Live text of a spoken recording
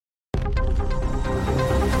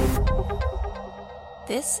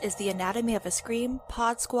This is the Anatomy of a Scream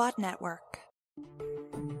Pod Squad Network.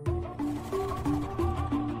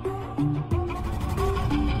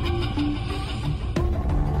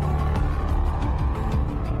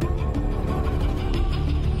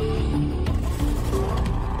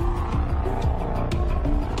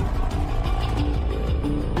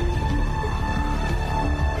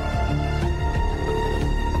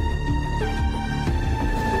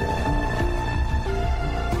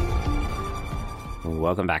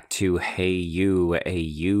 Welcome back to Hey You, a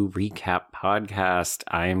You Recap Podcast.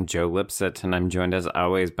 I am Joe Lipsett, and I'm joined as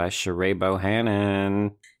always by Sheree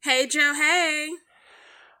Bohannon. Hey, Joe, hey.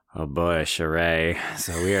 Oh boy, Sheree.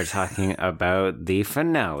 So we are talking about the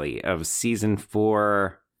finale of Season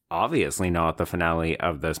 4. Obviously not the finale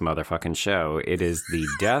of this motherfucking show. It is the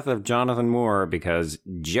death of Jonathan Moore because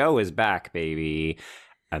Joe is back, baby.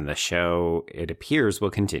 And the show, it appears,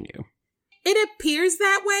 will continue. It appears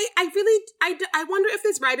that way. I wonder if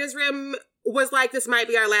this writer's room was like, this might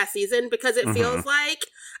be our last season, because it feels like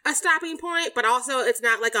a stopping point, but also it's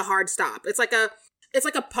not like a hard stop. It's like a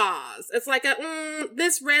pause. It's like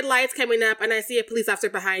this red light's coming up and I see a police officer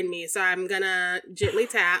behind me, so I'm gonna gently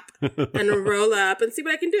tap and roll up and see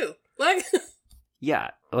what I can do. Like, yeah,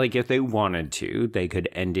 like if they wanted to, they could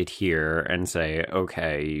end it here and say,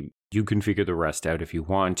 okay, you can figure the rest out if you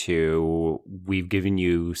want to. We've given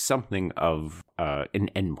you something of an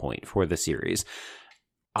endpoint for the series.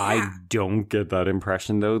 Yeah. I don't get that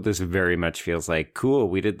impression, though. This very much feels like, cool,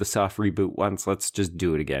 we did the soft reboot once. Let's just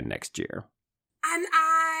do it again next year. And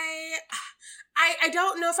I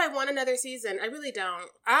don't know if I want another season. I really don't.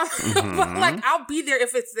 But like, I'll be there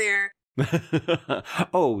if it's there.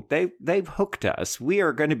 Oh, they've hooked us. We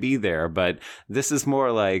are going to be there, but this is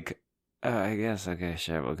more like, I guess, okay,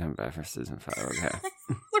 sure, we'll come back for season 5, okay.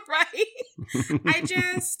 Right? I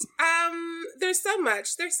just, there's so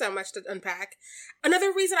much to unpack.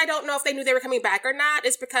 Another reason I don't know if they knew they were coming back or not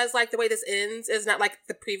is because, like, the way this ends is not like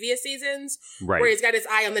the previous seasons, right, where he's got his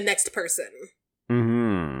eye on the next person.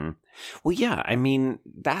 Well, yeah, I mean,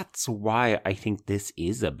 that's why I think this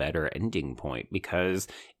is a better ending point, because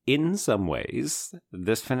in some ways,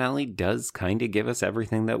 this finale does kind of give us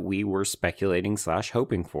everything that we were speculating /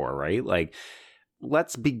 hoping for, right? Like,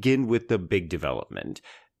 let's begin with the big development.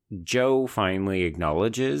 Joe finally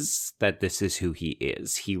acknowledges that this is who he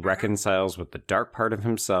is. He reconciles with the dark part of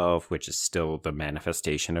himself, which is still the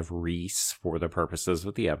manifestation of Reese for the purposes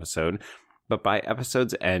of the episode. But by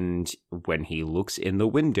episode's end, when he looks in the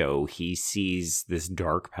window, he sees this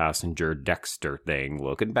dark passenger Dexter thing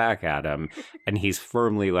looking back at him. And he's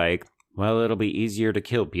firmly like, well, it'll be easier to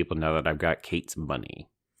kill people now that I've got Kate's money.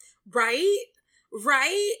 Right?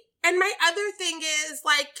 Right? And my other thing is,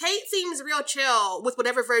 like, Kate seems real chill with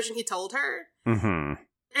whatever version he told her. And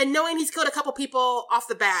knowing he's killed a couple people off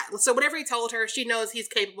the bat. So whatever he told her, she knows he's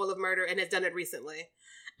capable of murder and has done it recently.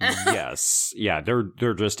 Yes. Yeah,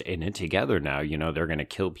 they're just in it together now. You know, they're going to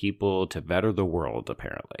kill people to better the world,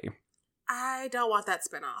 apparently. I don't want that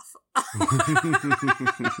spinoff.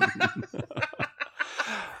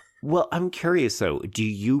 Well, I'm curious, though. Do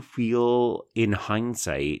you feel, in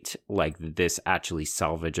hindsight, like this actually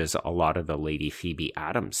salvages a lot of the Lady Phoebe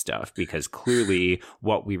Adams stuff? Because clearly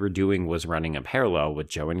what we were doing was running a parallel with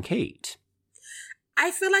Joe and Kate. I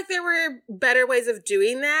feel like there were better ways of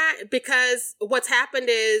doing that, because what's happened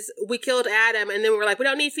is we killed Adam and then we're like, we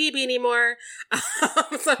don't need Phoebe anymore.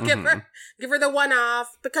 So give her the one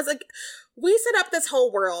off, because like we set up this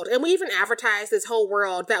whole world and we even advertised this whole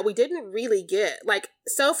world that we didn't really get. Like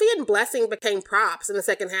Sophie and Blessing became props in the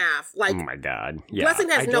second half. Like, oh my God. Yeah. Blessing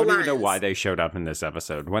has no lines. I don't even know why they showed up in this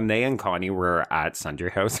episode. When they and Connie were at Sundry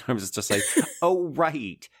House, I was just like, oh,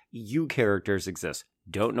 right. You characters exist.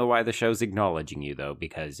 Don't know why the show's acknowledging you, though,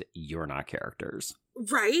 because you're not characters.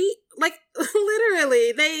 Right? Like,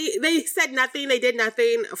 literally, they said nothing, they did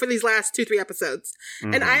nothing for these last 2-3 episodes.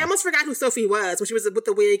 And I almost forgot who Sophie was when she was with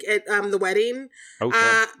the wig at the wedding.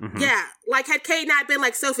 Okay. Yeah. Like, had Kate not been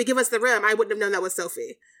like, Sophie, give us the room, I wouldn't have known that was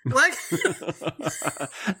Sophie. Like,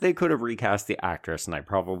 they could have recast the actress, and I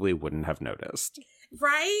probably wouldn't have noticed.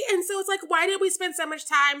 Right? And so it's like, why did we spend so much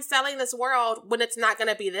time selling this world when it's not going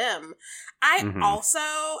to be them? I also,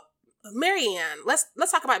 Marianne, let's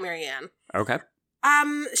talk about Marianne. Okay.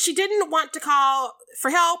 She didn't want to call for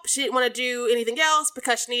help. She didn't want to do anything else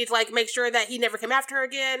because she needed to like make sure that he never came after her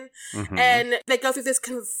again. And they go through this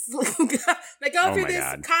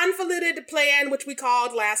convoluted plan, which we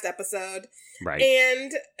called last episode. Right.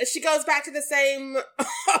 And she goes back to the same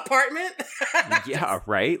apartment. Yeah,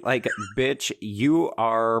 right? Like, bitch, you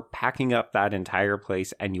are packing up that entire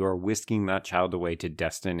place and you are whisking that child away to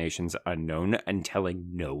destinations unknown and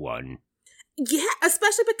telling no one. Yeah,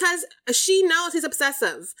 especially because she knows he's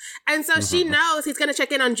obsessive. And so she knows he's going to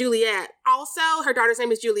check in on Juliet. Also, her daughter's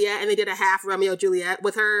name is Juliet, and they did a half Romeo Juliet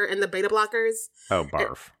with her and the beta blockers. Oh,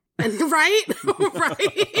 barf. And right?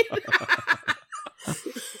 Right?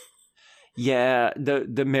 Yeah,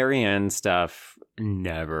 the Marianne stuff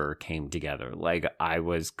never came together. Like, I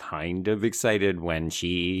was kind of excited when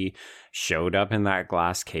she showed up in that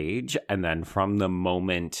glass cage, and then from the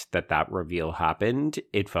moment that reveal happened,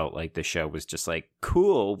 it felt like the show was just like,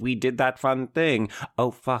 cool, we did that fun thing.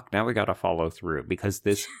 Oh, fuck, now we gotta follow through, because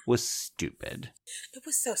this was stupid. It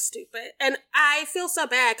was so stupid. And I feel so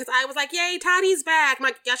bad, because I was like, yay, Toddy's back. I'm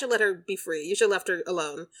like, y'all should let her be free. You should have left her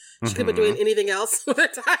alone. She could have been doing anything else with her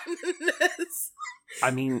time than this.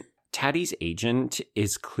 I mean, Taddy's agent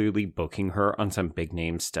is clearly booking her on some big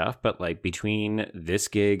name stuff, but like between this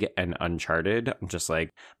gig and Uncharted, I'm just like,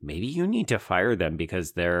 maybe you need to fire them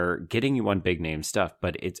because they're getting you on big name stuff,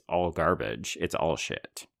 but it's all garbage. It's all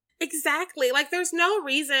shit. Exactly. Like, there's no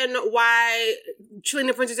reason why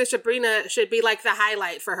Chilena Princess of Sabrina should be like the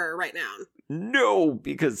highlight for her right now. No,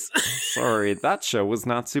 because, sorry, that show was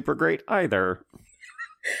not super great either.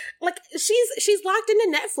 Like, she's locked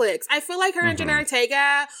into Netflix. I feel like her and Jenna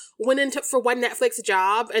Ortega went into for one Netflix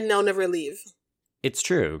job and they'll never leave. It's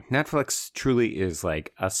true. Netflix truly is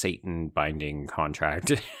like a Satan binding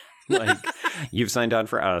contract. Like, you've signed on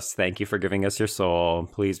for us. Thank you for giving us your soul.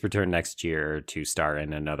 Please return next year to star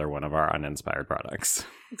in another one of our uninspired products.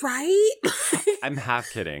 Right? I'm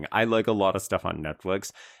half kidding. I like a lot of stuff on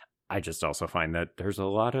Netflix. I just also find that there's a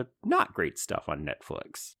lot of not great stuff on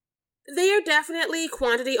Netflix. They are definitely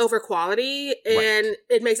quantity over quality, and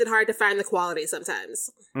it makes it hard to find the quality sometimes.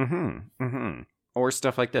 Or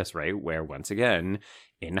stuff like this, right? Where, once again,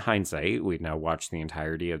 in hindsight, we've now watched the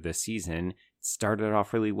entirety of this season. It started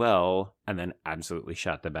off really well, and then absolutely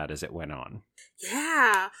shot the bed as it went on.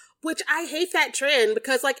 Yeah, which I hate that trend,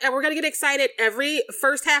 because, like, we're going to get excited every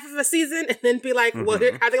first half of a season, and then be like, well, how are they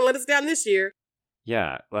going to let us down this year?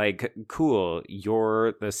 Yeah, like, cool,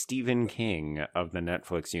 you're the Stephen King of the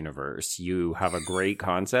Netflix universe. You have a great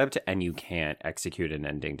concept, and you can't execute an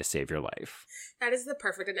ending to save your life. That is the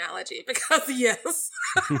perfect analogy, because yes.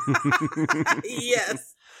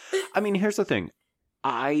 Yes. I mean, here's the thing.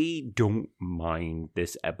 I don't mind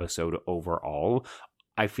this episode overall.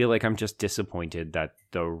 I feel like I'm just disappointed that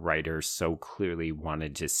the writers so clearly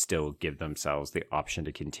wanted to still give themselves the option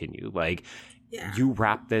to continue. Like, you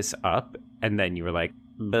wrap this up, and then you were like,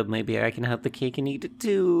 but maybe I can have the cake and eat it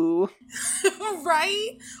too.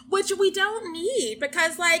 Right? Which we don't need,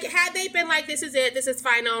 because, like, had they been like, this is it, this is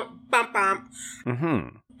final, bump, bump.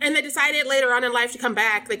 And they decided later on in life to come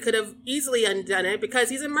back, they could have easily undone it, because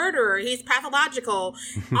he's a murderer, he's pathological.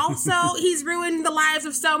 Also, he's ruined the lives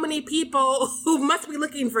of so many people who must be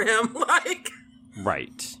looking for him. Like,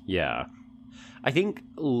 right, yeah. I think,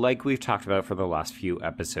 like we've talked about for the last few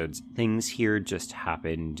episodes, things here just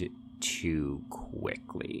happened too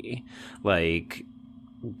quickly. Like,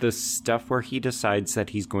 the stuff where he decides that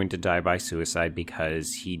he's going to die by suicide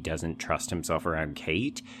because he doesn't trust himself around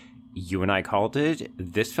Kate, you and I called it.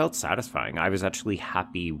 This felt satisfying. I was actually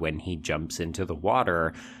happy when he jumps into the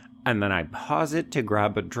water, and then I pause it to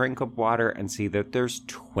grab a drink of water and see that there's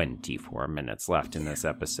 24 minutes left in this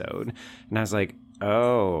episode. And I was like,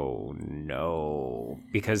 oh, no.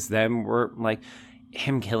 Because then we're like,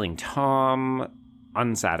 him killing Tom,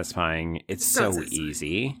 unsatisfying. It's so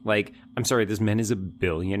easy. Like, I'm sorry, this man is a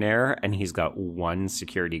billionaire, and he's got one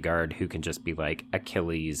security guard who can just be like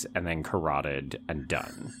Achilles and then carotid and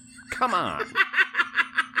done. Come on.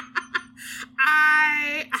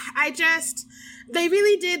 I just, they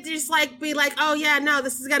really did just like be like, oh yeah, no,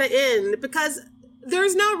 this is gonna end, because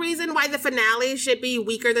there's no reason why the finale should be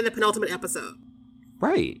weaker than the penultimate episode.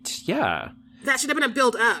 Right, yeah. That should have been a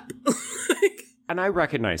build up. And I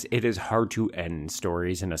recognize it is hard to end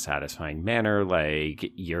stories in a satisfying manner.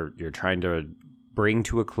 Like, you're trying to bring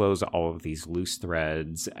to a close all of these loose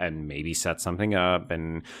threads and maybe set something up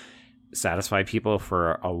and satisfy people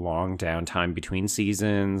for a long downtime between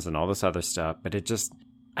seasons and all this other stuff. But it just,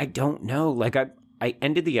 I don't know. Like, I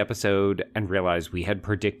ended the episode and realized we had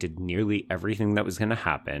predicted nearly everything that was going to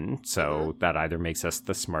happen. So that either makes us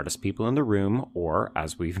the smartest people in the room, or,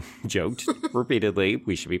 as we've joked repeatedly,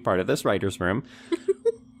 we should be part of this writer's room.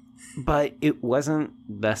 But it wasn't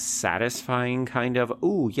the satisfying kind of,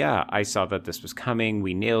 oh, yeah, I saw that this was coming.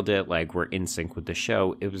 We nailed it. Like, we're in sync with the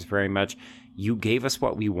show. It was very much, you gave us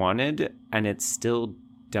what we wanted, and it still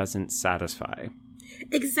doesn't satisfy.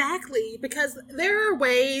 Exactly, because there are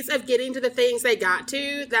ways of getting to the things they got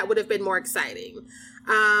to that would have been more exciting,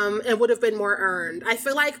 and would have been more earned. I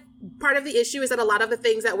feel like part of the issue is that a lot of the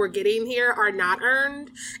things that we're getting here are not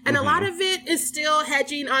earned. And a lot of it is still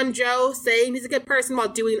hedging on Joe, saying he's a good person while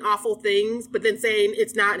doing awful things, but then saying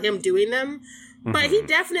it's not him doing them. But he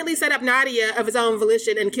definitely set up Nadia of his own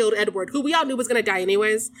volition and killed Edward, who we all knew was going to die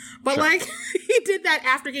anyways. But, like, he did that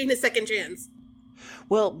after getting his second chance.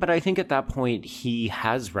 Well, but I think at that point, he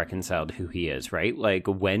has reconciled who he is, right? Like,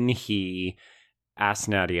 when he asks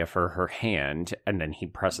Nadia for her hand, and then he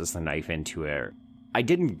presses the knife into her, I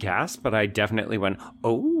didn't gasp, but I definitely went,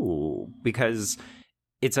 oh, because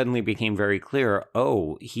it suddenly became very clear,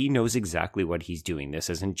 oh, he knows exactly what he's doing. This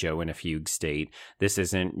isn't Joe in a fugue state. This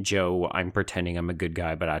isn't Joe, I'm pretending I'm a good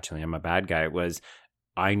guy, but actually I'm a bad guy. It was,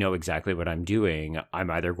 I know exactly what I'm doing.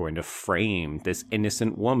 I'm either going to frame this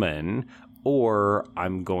innocent woman, or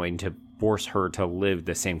I'm going to force her to live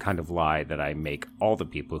the same kind of lie that I make all the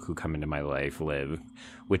people who come into my life live,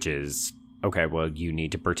 which is, okay, well, you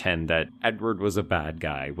need to pretend that Edward was a bad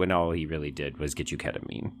guy when all he really did was get you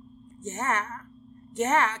ketamine.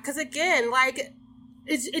 Yeah, because again, like,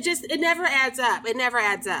 it never adds up. It never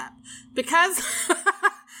adds up. Because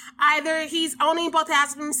either he's owning both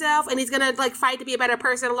halves of himself and he's going to, like, fight to be a better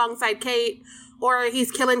person alongside Kate, or he's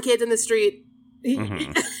killing kids in the street.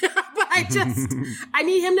 But I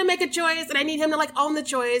need him to make a choice, and I need him to, like, own the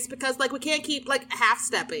choice, because, like, we can't keep, like,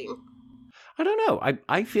 half-stepping. I don't know.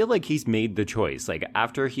 I feel like he's made the choice. Like,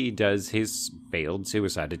 after he does his failed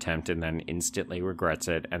suicide attempt and then instantly regrets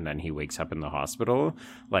it, and then he wakes up in the hospital,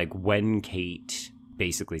 like, when Kate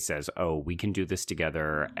basically says, oh, we can do this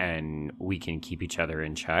together and we can keep each other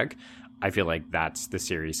in check, I feel like that's the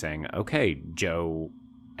series saying, okay, Joe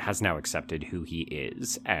has now accepted who he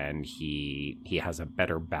is, and he has a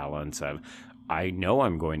better balance of, I know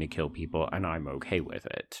I'm going to kill people and I'm okay with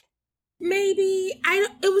it. Maybe.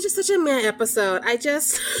 It was just such a meh episode.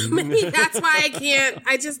 Maybe that's why I can't.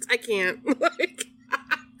 I can't. Like,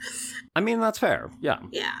 I mean, that's fair. Yeah.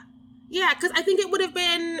 Yeah, because I think it would have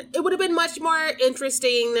been much more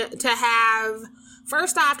interesting to have,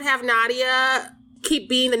 first off, to have Nadia keep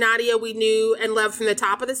being the Nadia we knew and loved from the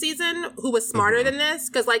top of the season, who was smarter than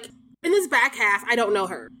this. Because, like, in this back half, I don't know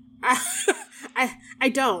her. I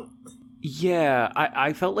don't. Yeah,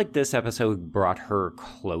 I felt like this episode brought her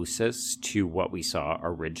closest to what we saw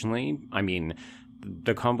originally. I mean,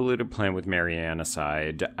 the convoluted plan with Marianne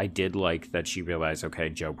aside, I did like that she realized, okay,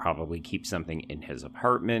 Joe probably keeps something in his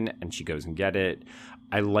apartment, and she goes and get it.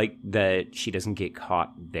 I like that she doesn't get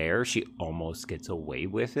caught there. She almost gets away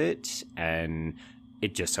with it, and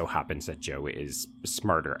it just so happens that Joe is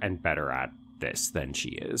smarter and better at this than she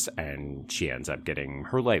is, and she ends up getting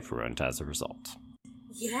her life ruined as a result.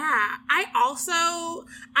 Yeah, I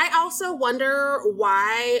also wonder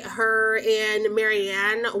why her and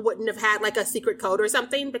Marianne wouldn't have had, like, a secret code or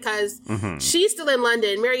something, because she's still in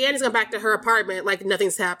London. Marianne is going back to her apartment like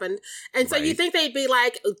nothing's happened. And so you think they'd be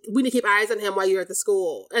like, we need to keep eyes on him while you're at the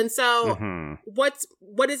school. And so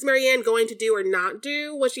what is Marianne going to do or not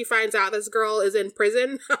do when she finds out this girl is in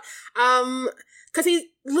prison? Because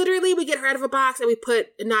we get her out of a box and we put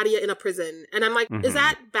Nadia in a prison. And I'm like, is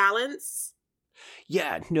that balance?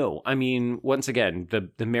 Yeah, no, I mean, once again,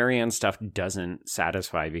 the Marianne stuff doesn't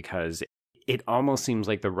satisfy, because it almost seems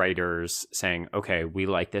like the writers saying, okay, we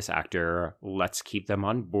like this actor, let's keep them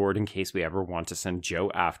on board in case we ever want to send Joe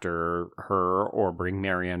after her or bring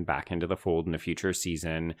Marianne back into the fold in a future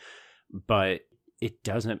season. But it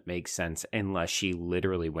doesn't make sense unless she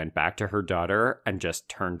literally went back to her daughter and just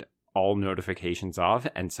turned all notifications off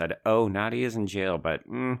and said, oh, Nadia's in jail, but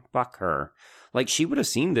fuck her. Like, she would have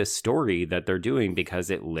seen this story that they're doing because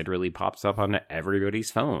it literally pops up on everybody's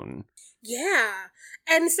phone. Yeah.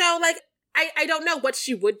 And so, like, I don't know what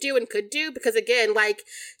she would do and could do, because, again, like,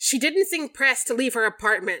 she didn't seem pressed to leave her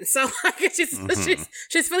apartment. So, like,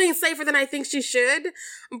 she's feeling safer than I think she should.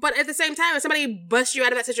 But at the same time, if somebody busts you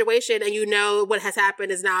out of that situation and you know what has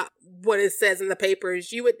happened is not what it says in the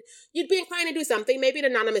papers, you'd be inclined to do something. Maybe an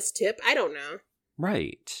anonymous tip. I don't know.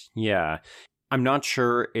 Right. Yeah. I'm not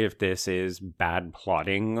sure if this is bad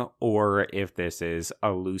plotting or if this is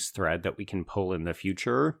a loose thread that we can pull in the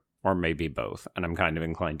future, or maybe both. And I'm kind of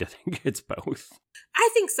inclined to think it's both. I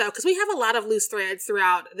think so, because we have a lot of loose threads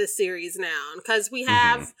throughout this series now. Because we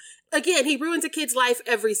have, again, he ruins a kid's life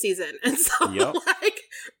every season. And so, like,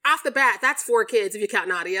 off the bat, that's 4 kids if you count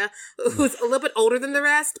Nadia, who's a little bit older than the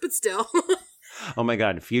rest, but still. Oh my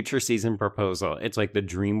God, future season proposal. It's like the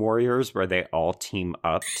Dream Warriors where they all team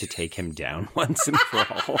up to take him down once and for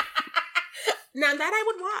all. Now that I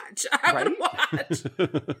would watch. I would watch.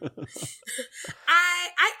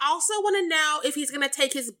 I also want to know if he's going to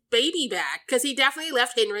take his baby back, because he definitely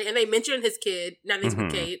left Henry and they mentioned his kid, now he's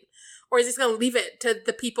with Kate. Or is he just going to leave it to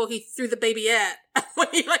the people he threw the baby at when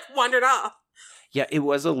he like wandered off? Yeah, it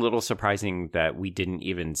was a little surprising that we didn't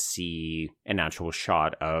even see an actual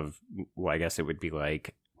shot of, well, I guess it would be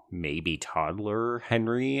like maybe toddler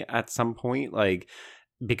Henry at some point, like,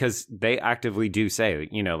 because they actively do say,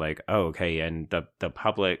 you know, like, oh, okay, and the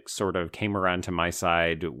public sort of came around to my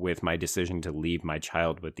side with my decision to leave my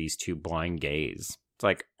child with these two blind gays. It's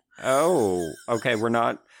like, oh, okay, we're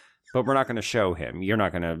not going to show him. You're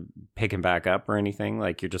not going to pick him back up or anything.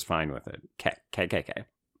 Like, you're just fine with it. KKK.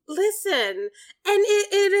 Listen, and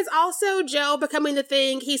it is also Joe becoming the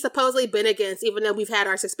thing he's supposedly been against, even though we've had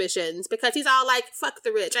our suspicions, because he's all like, fuck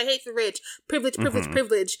the rich, I hate the rich, privilege, privilege,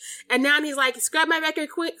 privilege. And now he's like, scrub my record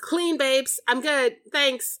clean, babes. I'm good.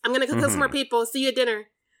 Thanks. I'm going to kill some more people. See you at dinner.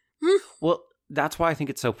 Well, that's why I think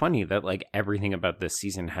it's so funny that like everything about this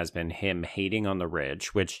season has been him hating on the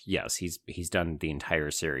rich, which, yes, he's done the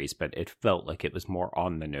entire series, but it felt like it was more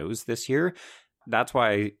on the nose this year. That's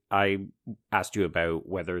why I asked you about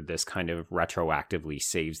whether this kind of retroactively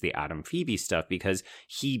saves the Adam Phoebe stuff, because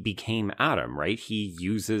he became Adam, right? He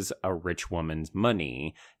uses a rich woman's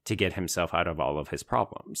money to get himself out of all of his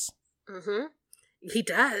problems. Mm-hmm. He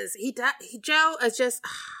does. Joe is just...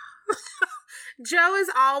 Joe is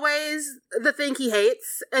always the thing he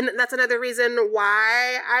hates, and that's another reason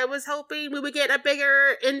why I was hoping we would get a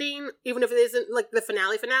bigger ending, even if it isn't like the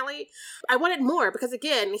finale. I wanted more, because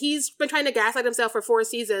again, he's been trying to gaslight himself for 4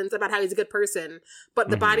 seasons about how he's a good person, but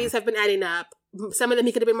the bodies have been adding up. Some of them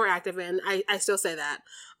he could have been more active in. I still say that.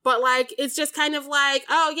 But like, it's just kind of like,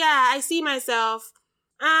 oh yeah, I see myself.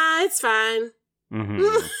 It's fine.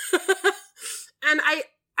 Mm-hmm. And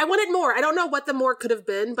I wanted more. I don't know what the more could have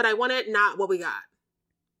been, but I wanted not what we got.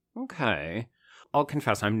 Okay. I'll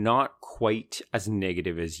confess, I'm not quite as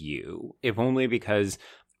negative as you, if only because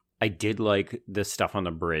I did like the stuff on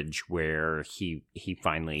the bridge where he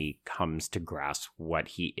finally comes to grasp what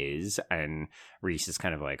he is, and Reese is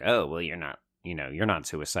kind of like, oh, well, you're not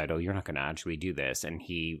suicidal. You're not going to actually do this. And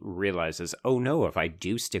he realizes, oh no, if I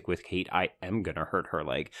do stick with Kate, I am going to hurt her.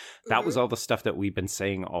 Like, that was all the stuff that we've been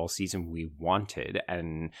saying all season we wanted.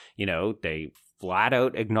 And, you know, they flat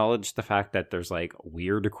out acknowledge the fact that there's like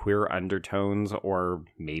weird queer undertones or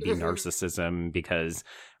maybe narcissism, because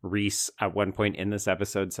Reese at one point in this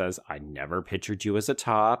episode says, I never pictured you as a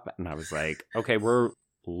top. And I was like, okay, we're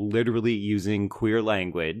literally using queer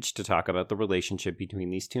language to talk about the relationship between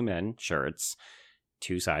these two men. Sure, it's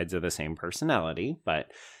two sides of the same personality,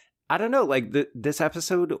 but I don't know, like this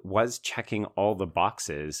episode was checking all the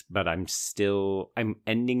boxes, but I'm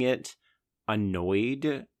ending it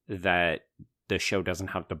annoyed that the show doesn't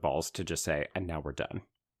have the balls to just say, and now we're done.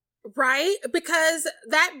 Right? Because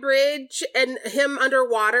that bridge and him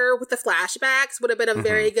underwater with the flashbacks would have been a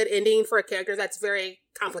very good ending for a character that's very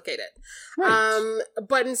complicated. Right.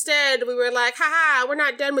 But instead we were like, haha, we're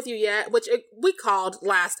not done with you yet, which we called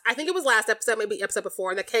I think it was last episode, maybe episode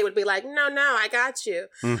before, and the Kay would be like, no, I got you.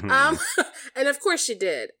 And of course she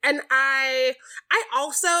did. And I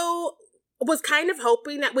also was kind of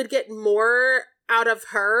hoping that we'd get more out of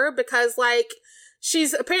her, because like,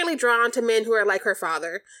 she's apparently drawn to men who are like her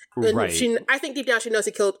father. And right. I think deep down she knows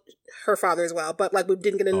he killed her father as well, but like we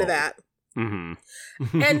didn't get into that.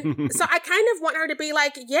 Mm-hmm. And so I kind of want her to be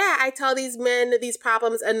like, yeah, I tell these men these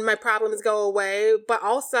problems and my problems go away, but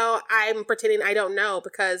also I'm pretending I don't know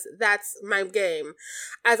because that's my game.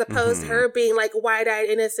 As opposed to her being like wide-eyed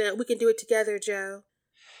innocent, we can do it together, Joe.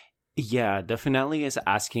 Yeah, the finale is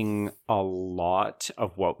asking a lot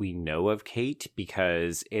of what we know of Kate,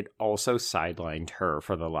 because it also sidelined her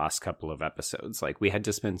for the last couple of episodes. Like, we had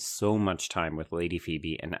to spend so much time with Lady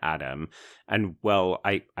Phoebe and Adam. And, well,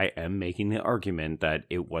 I am making the argument that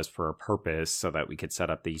it was for a purpose so that we could set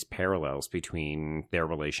up these parallels between their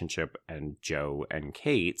relationship and Joe and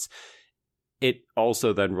Kate's. It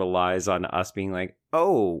also then relies on us being like,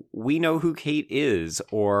 oh, we know who Kate is,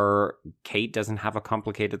 or Kate doesn't have a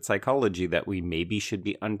complicated psychology that we maybe should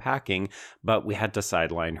be unpacking, but we had to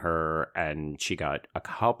sideline her, and she got a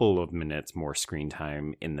couple of minutes more screen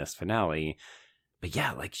time in this finale. But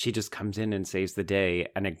yeah, like, she just comes in and saves the day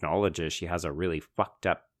and acknowledges she has a really fucked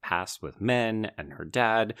up past with men and her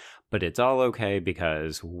dad, but it's all okay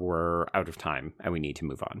because we're out of time and we need to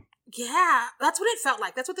move on. Yeah, that's what it felt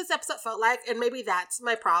like. That's what this episode felt like, and maybe that's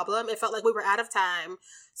my problem. It felt like we were out of time,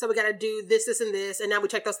 so we gotta do this, and this, and now we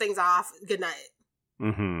check those things off. Good night.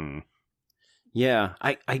 Yeah,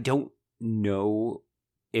 I don't know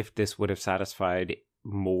if this would have satisfied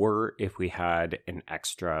more if we had an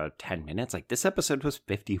extra 10 minutes. Like, this episode was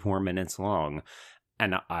 54 minutes long,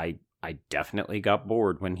 and I definitely got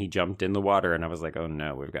bored when he jumped in the water, and I was like, oh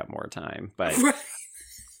no, we've got more time. But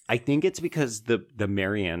I think it's because the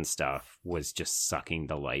Marianne stuff was just sucking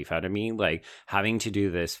the life out of me. Like, having to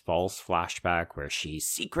do this false flashback where she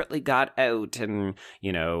secretly got out and,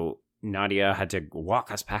 you know, Nadia had to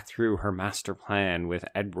walk us back through her master plan with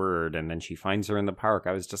Edward, and then she finds her in the park.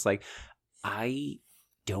 I was just like, I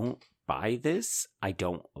don't buy this. I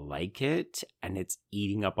don't like it. And it's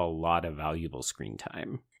eating up a lot of valuable screen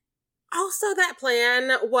time. Also, that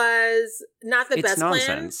plan was not the best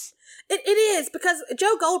nonsense. Plan. It is, because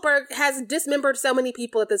Joe Goldberg has dismembered so many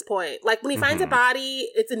people at this point. Like, when he finds a body,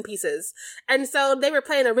 it's in pieces. And so they were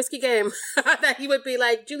playing a risky game that he would be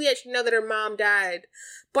like, Juliet should know that her mom died.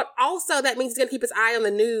 But also, that means he's going to keep his eye on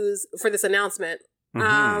the news for this announcement.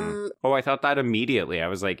 I thought that immediately. I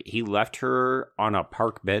was like, he left her on a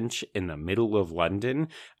park bench in the middle of London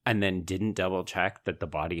and then didn't double check that the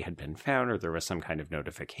body had been found or there was some kind of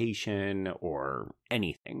notification or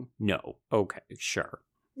anything. No. Okay, sure.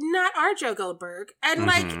 Not our Joe Goldberg. And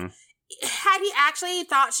like, had he actually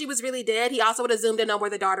thought she was really dead, he also would have zoomed in on where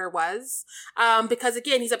the daughter was. Because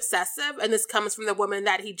again, he's obsessive, and this comes from the woman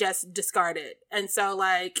that he just discarded. And so,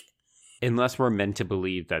 like, unless we're meant to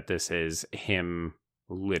believe that this is him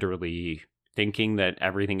literally thinking that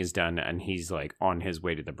everything is done and he's like on his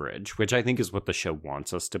way to the bridge, which I think is what the show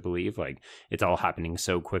wants us to believe. Like, it's all happening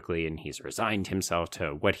so quickly and he's resigned himself to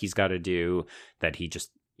what he's got to do that he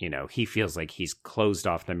just, you know, he feels like he's closed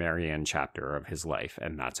off the Marianne chapter of his life,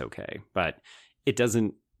 and that's okay. But it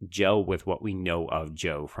doesn't gel with what we know of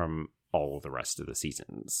Joe from all the rest of the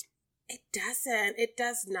seasons. It doesn't. It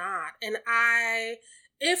does not. And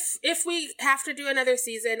if we have to do another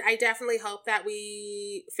season, I definitely hope that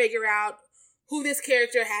we figure out who this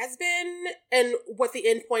character has been and what the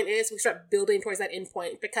end point is. We start building towards that end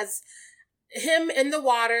point, because him in the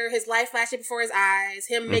water, his life flashing before his eyes,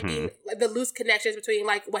 him making the loose connections between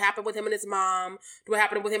like what happened with him and his mom, what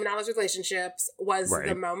happened with him and all his relationships was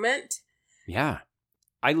the moment. Yeah.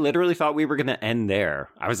 I literally thought we were going to end there.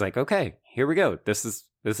 I was like, okay, here we go. This is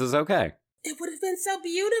okay. It would have been so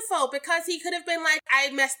beautiful, because he could have been like, I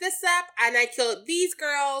messed this up and I killed these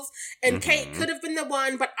girls, and Kate could have been the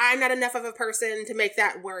one, but I'm not enough of a person to make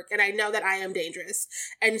that work. And I know that I am dangerous.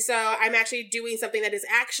 And so I'm actually doing something that is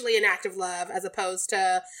actually an act of love, as opposed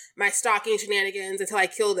to my stalking shenanigans until I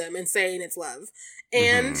kill them and saying it's love.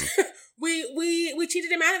 And we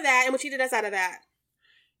cheated him out of that, and we cheated us out of that.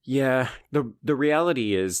 Yeah, the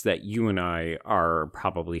reality is that you and I are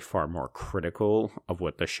probably far more critical of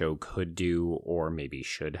what the show could do or maybe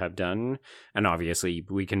should have done. And obviously,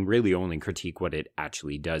 we can really only critique what it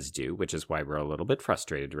actually does do, which is why we're a little bit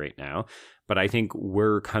frustrated right now. But I think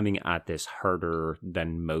we're coming at this harder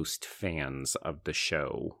than most fans of the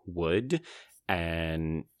show would.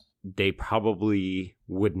 And they probably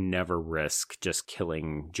would never risk just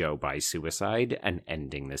killing Joe by suicide and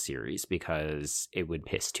ending the series, because it would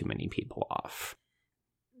piss too many people off.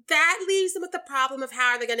 That leaves them with the problem of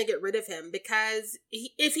how are they going to get rid of him, because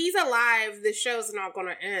if he's alive, the show's not going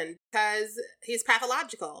to end because he's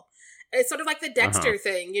pathological. It's sort of like the Dexter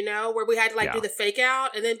thing, you know, where we had to like do the fake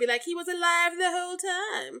out and then be like, he was alive the whole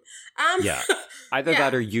time. Either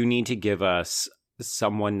that, or you need to give us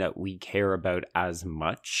someone that we care about as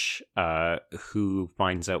much, who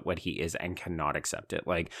finds out what he is and cannot accept it.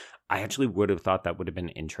 Like, I actually would have thought that would have been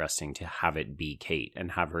interesting to have it be Kate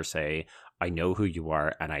and have her say, I know who you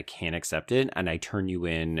are and I can't accept it, and I turn you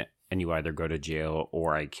in and you either go to jail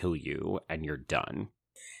or I kill you and you're done.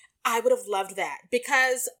 I would have loved that,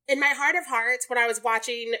 because in my heart of hearts, when I was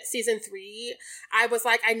watching season 3, I was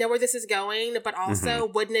like, I know where this is going, but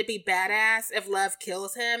also wouldn't it be badass if Love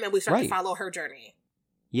kills him and we start to follow her journey?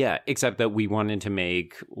 Yeah, except that we wanted to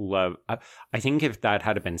make Love... I think if that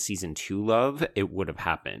had been season 2 Love, it would have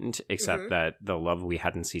happened, except that the Love we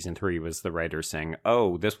had in season 3 was the writer saying,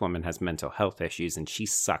 oh, this woman has mental health issues and she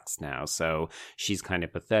sucks now, so she's kind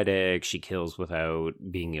of pathetic, she kills without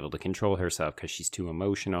being able to control herself because she's too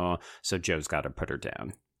emotional, so Joe's got to put her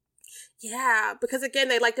down. Yeah, because again,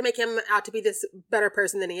 they like to make him out to be this better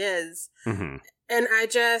person than he is. And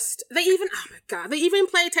they even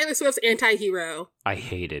play Taylor Swift's Anti-Hero. I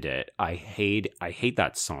hated it. I hate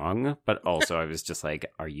that song, but also I was just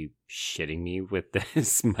like, are you shitting me with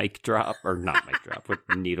this mic drop? Or not mic drop, with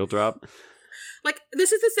needle drop? Like,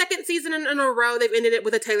 this is the second season in a row they've ended it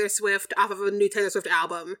with a Taylor Swift off of a new Taylor Swift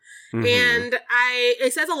album. And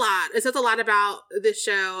it says a lot. It says a lot about this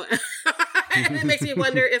show. And it makes me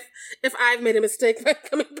wonder if I've made a mistake by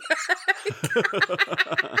coming back.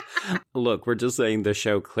 Look, we're just saying the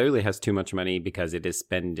show clearly has too much money because it is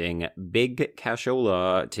spending big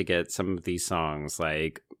cashola to get some of these songs.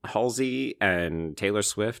 Like, Halsey and Taylor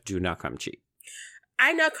Swift do not come cheap.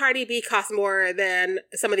 I know Cardi B costs more than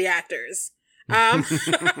some of the actors.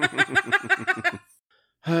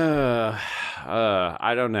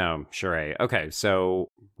 I don't know, Sheree. Okay, so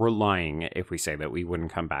we're lying if we say that we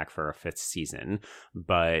wouldn't come back for a 5th season,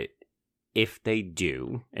 but if they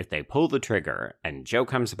do, if they pull the trigger and Joe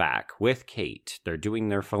comes back with Kate, they're doing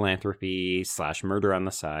their philanthropy / murder on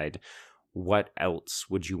the side, what else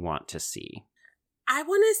would you want to see? I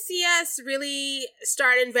want to see us really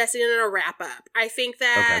start investing in a wrap-up. I think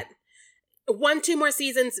that 1-2 more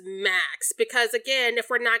seasons max, because again, if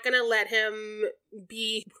we're not going to let him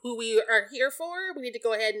be who we are here for, we need to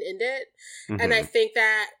go ahead and end it. Mm-hmm. And I think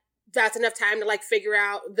that that's enough time to like figure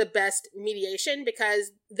out the best mediation,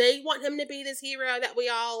 because they want him to be this hero that we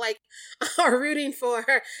all like are rooting for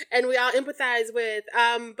and we all empathize with.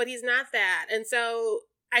 But he's not that. And so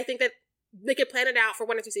I think that they could plan it out for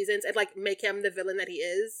 1 or 2 seasons and like make him the villain that he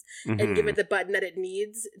is, and give it the button that it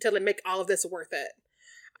needs to make all of this worth it.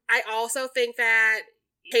 I also think that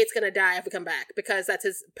Kate's gonna die if we come back, because that's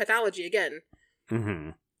his pathology again.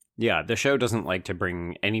 Mm-hmm. Yeah, the show doesn't like to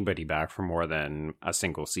bring anybody back for more than a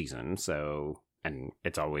single season, so, and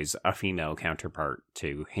it's always a female counterpart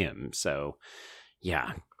to him, so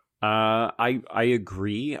yeah. I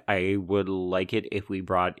agree. I would like it if we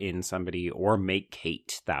brought in somebody or make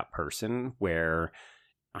Kate that person where,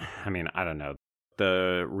 I mean, I don't know.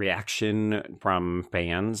 The reaction from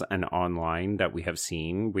fans and online that we have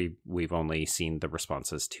seen, we've only seen the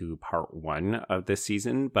responses to part 1 of this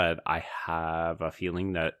season, but I have a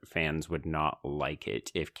feeling that fans would not like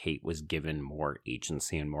it if Kate was given more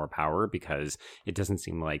agency and more power, because it doesn't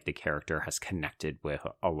seem like the character has connected with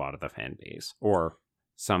a lot of the fan base, or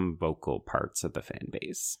some vocal parts of the fan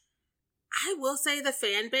base. I will say the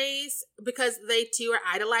fan base, because they too are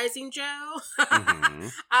idolizing Joe.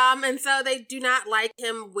 And so they do not like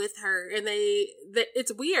him with her. And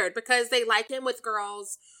it's weird because they like him with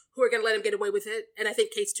girls who are going to let him get away with it. And I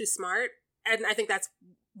think Kate's too smart. And I think that's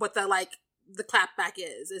what the clapback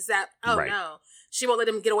is that, no, she won't let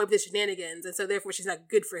him get away with his shenanigans. And so therefore she's not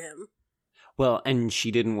good for him. Well, and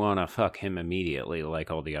she didn't want to fuck him immediately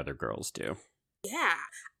like all the other girls do. Yeah.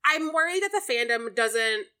 I'm worried that the fandom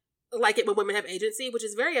doesn't like it when women have agency, which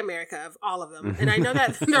is very America of all of them. And I know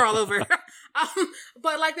that they're all over.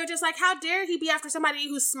 But like, they're just like, how dare he be after somebody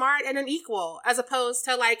who's smart and an equal, as opposed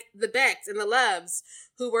to like the Becks and the Loves,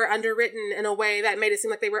 who were underwritten in a way that made it seem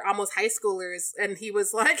like they were almost high schoolers. And he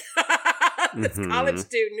was like this college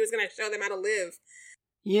student who was going to show them how to live.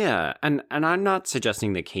 Yeah. And I'm not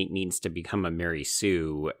suggesting that Kate needs to become a Mary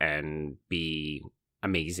Sue and be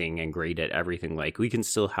amazing and great at everything. Like, we can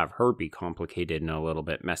still have her be complicated and a little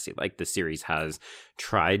bit messy. Like, the series has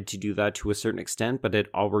tried to do that to a certain extent, but it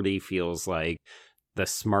already feels like the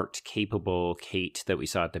smart, capable Kate that we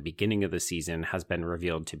saw at the beginning of the season has been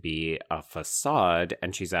revealed to be a facade,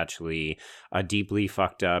 and she's actually a deeply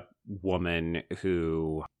fucked up woman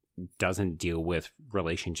who doesn't deal with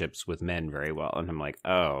relationships with men very well. And I'm like,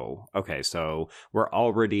 oh, okay, so we're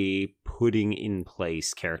already putting in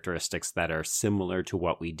place characteristics that are similar to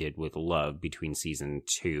what we did with Love between season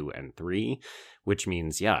 2 and 3, which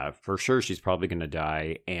means, yeah, for sure she's probably going to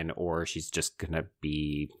die, and or she's just going to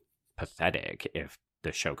be pathetic if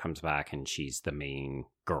the show comes back and she's the main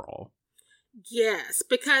girl. Yes,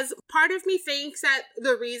 because part of me thinks that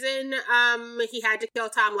the reason he had to kill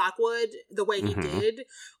Tom Lockwood the way he did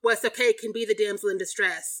was so Kate can be the damsel in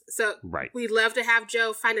distress. So we'd love to have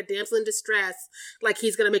Joe find a damsel in distress, like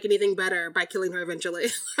he's going to make anything better by killing her eventually.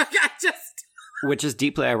 Which is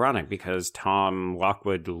deeply ironic, because Tom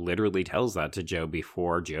Lockwood literally tells that to Joe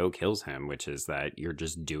before Joe kills him, which is that you're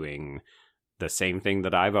just doing the same thing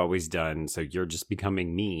that I've always done, so you're just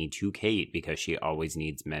becoming me to Kate because she always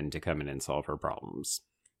needs men to come in and solve her problems.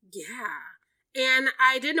 Yeah. And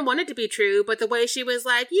I didn't want it to be true, but the way she was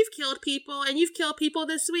like, you've killed people and you've killed people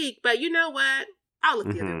this week, but you know what? I'll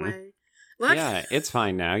look the other way. Look. Yeah, it's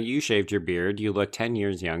fine now. You shaved your beard, you look 10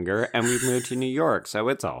 years younger, and we've moved to New York, so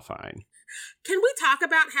it's all fine. Can we talk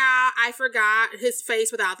about how I forgot his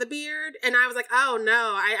face without the beard? And I was like, oh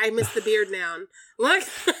no, I missed the beard now. Look.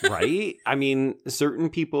 Right? I mean, certain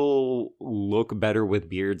people look better with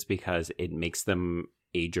beards because it makes them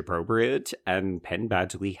age appropriate, and Penn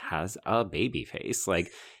Badgley has a baby face. Like,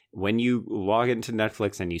 when you log into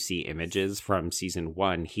Netflix and you see images from season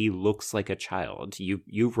 1, he looks like a child.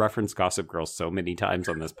 You've referenced Gossip Girl so many times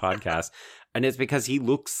on this podcast, and it's because he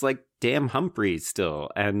looks like damn Humphreys still,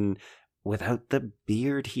 and without the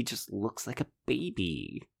beard, he just looks like a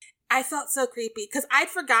baby. I felt so creepy because I'd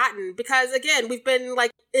forgotten, because again, we've been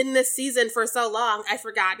like in this season for so long, I'd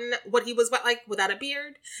forgotten what he was like without a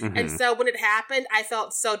beard. And so when it happened, I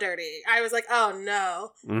felt so dirty. I was like, oh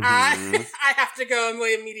no, I have to go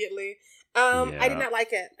away immediately. I did not like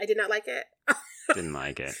it. Didn't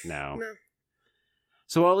like it, no.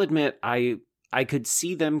 So I'll admit, I could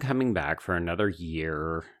see them coming back for another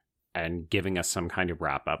year and giving us some kind of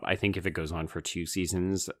wrap-up. I think if it goes on for 2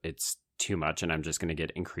 seasons, it's too much, and I'm just going to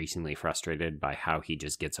get increasingly frustrated by how he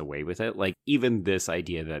just gets away with it. Like, even this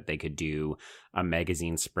idea that they could do a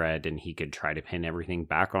magazine spread and he could try to pin everything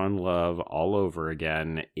back on Love all over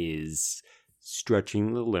again is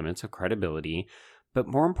stretching the limits of credibility. But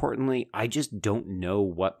more importantly, I just don't know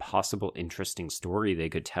what possible interesting story they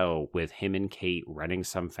could tell with him and Kate running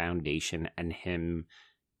some foundation and him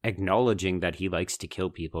acknowledging that he likes to kill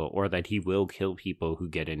people or that he will kill people who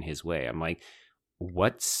get in his way. I'm like,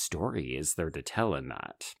 what story is there to tell in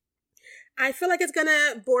that? I feel like it's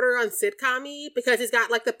gonna border on sitcom-y because he's got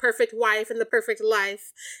like the perfect wife and the perfect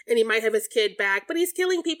life, and he might have his kid back, but he's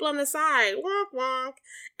killing people on the side. Wonk wonk.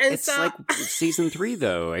 And it's like season 3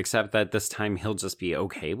 though, except that this time he'll just be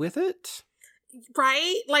okay with it.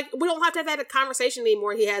 Right? Like, we don't have to have that conversation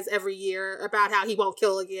anymore he has every year about how he won't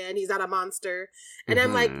kill again. He's not a monster. And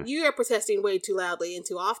I'm like, you are protesting way too loudly and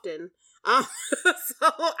too often. So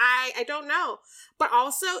I don't know. But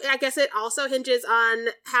also, I guess it also hinges on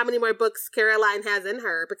how many more books Caroline has in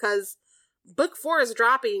her, because book 4 is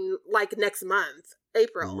dropping like next month,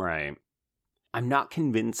 April. Right. I'm not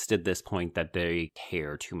convinced at this point that they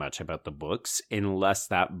care too much about the books unless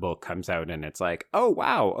that book comes out and it's like, oh,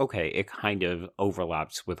 wow, okay, it kind of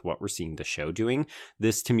overlaps with what we're seeing the show doing.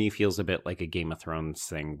 This to me feels a bit like a Game of Thrones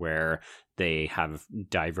thing where they have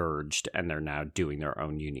diverged and they're now doing their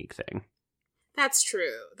own unique thing. That's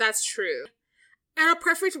true. That's true. In a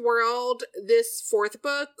perfect world, this 4th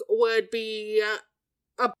book would be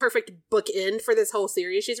a perfect bookend for this whole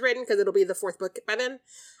series she's written, because it'll be the 4th book by then.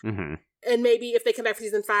 Mm-hmm. And maybe if they come back for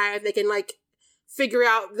season 5, they can like figure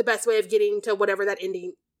out the best way of getting to whatever that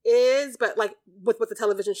ending is, but like with what the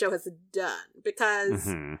television show has done.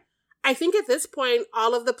 Because I think at this point,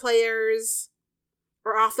 all of the players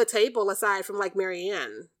are off the table aside from like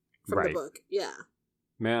Marianne from the book. Yeah.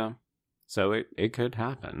 Yeah. So it could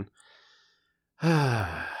happen.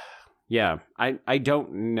 Yeah, I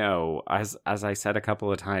don't know. As I said a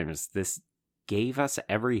couple of times, this gave us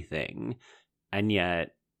everything, and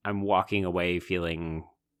yet I'm walking away feeling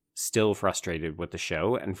still frustrated with the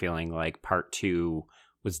show and feeling like part 2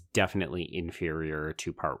 was definitely inferior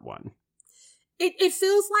to part 1. It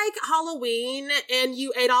feels like Halloween and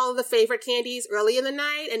you ate all of the favorite candies early in the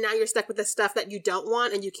night and now you're stuck with the stuff that you don't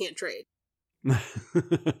want and you can't trade.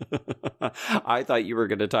 I thought you were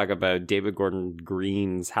going to talk about David Gordon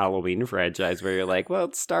Green's Halloween franchise where you're like, well,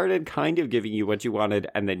 it started kind of giving you what you wanted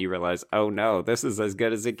and then you realize, oh no, this is as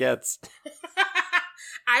good as it gets.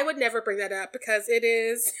 I would never bring that up because it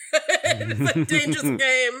is it's a dangerous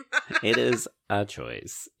game. It is a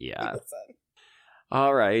choice. Yeah.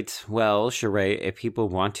 All right. Well, Sheree, if people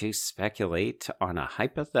want to speculate on a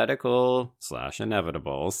hypothetical /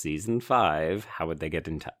 inevitable season 5, how would they get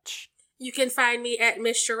in touch? You can find me at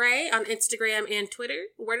Miss Sheree on Instagram and Twitter.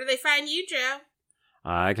 Where do they find you, Joe?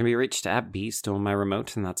 I can be reached at B Stole My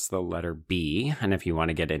Remote, and that's the letter B. And if you want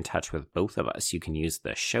to get in touch with both of us, you can use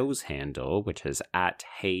the show's handle, which is at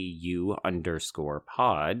HeyU_pod.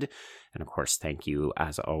 And of course, thank you,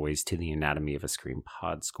 as always, to the Anatomy of a Scream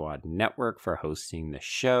Pod Squad Network for hosting the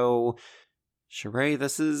show. Sheree,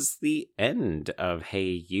 this is the end of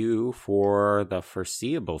Hey You for the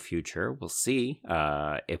foreseeable future. We'll see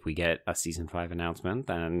if we get a season 5 announcement,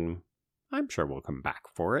 then I'm sure we'll come back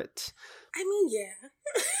for it. I mean, yeah.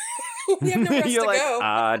 We have nowhere else You're to like,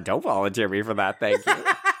 go. Don't volunteer me for that, thank you.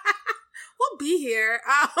 We'll be here.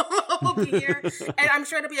 We'll be here. And I'm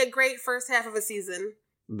sure it'll be a great first half of a season.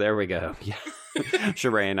 There we go. Yeah.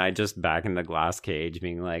 Sheree and I just back in the glass cage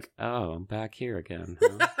being like, oh, I'm back here again.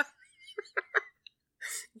 Huh?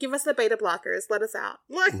 Give us the beta blockers. Let us out.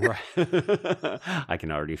 Right. I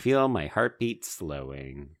can already feel my heartbeat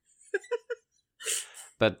slowing.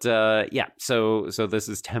 But yeah, so this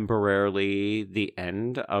is temporarily the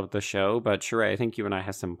end of the show. But Sheree, I think you and I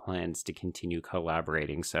have some plans to continue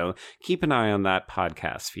collaborating. So keep an eye on that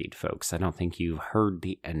podcast feed, folks. I don't think you've heard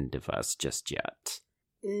the end of us just yet.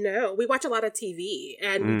 No, we watch a lot of TV,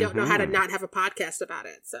 and we don't know how to not have a podcast about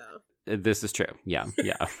it. So this is true. Yeah.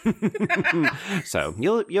 So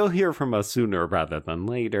you'll hear from us sooner rather than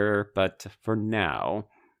later. But for now,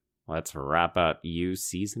 let's wrap up You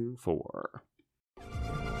Season 4.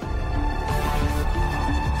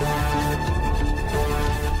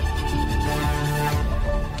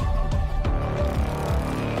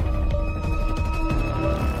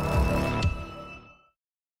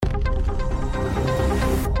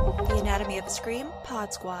 The Anatomy of a Scream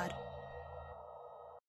Pod Squad.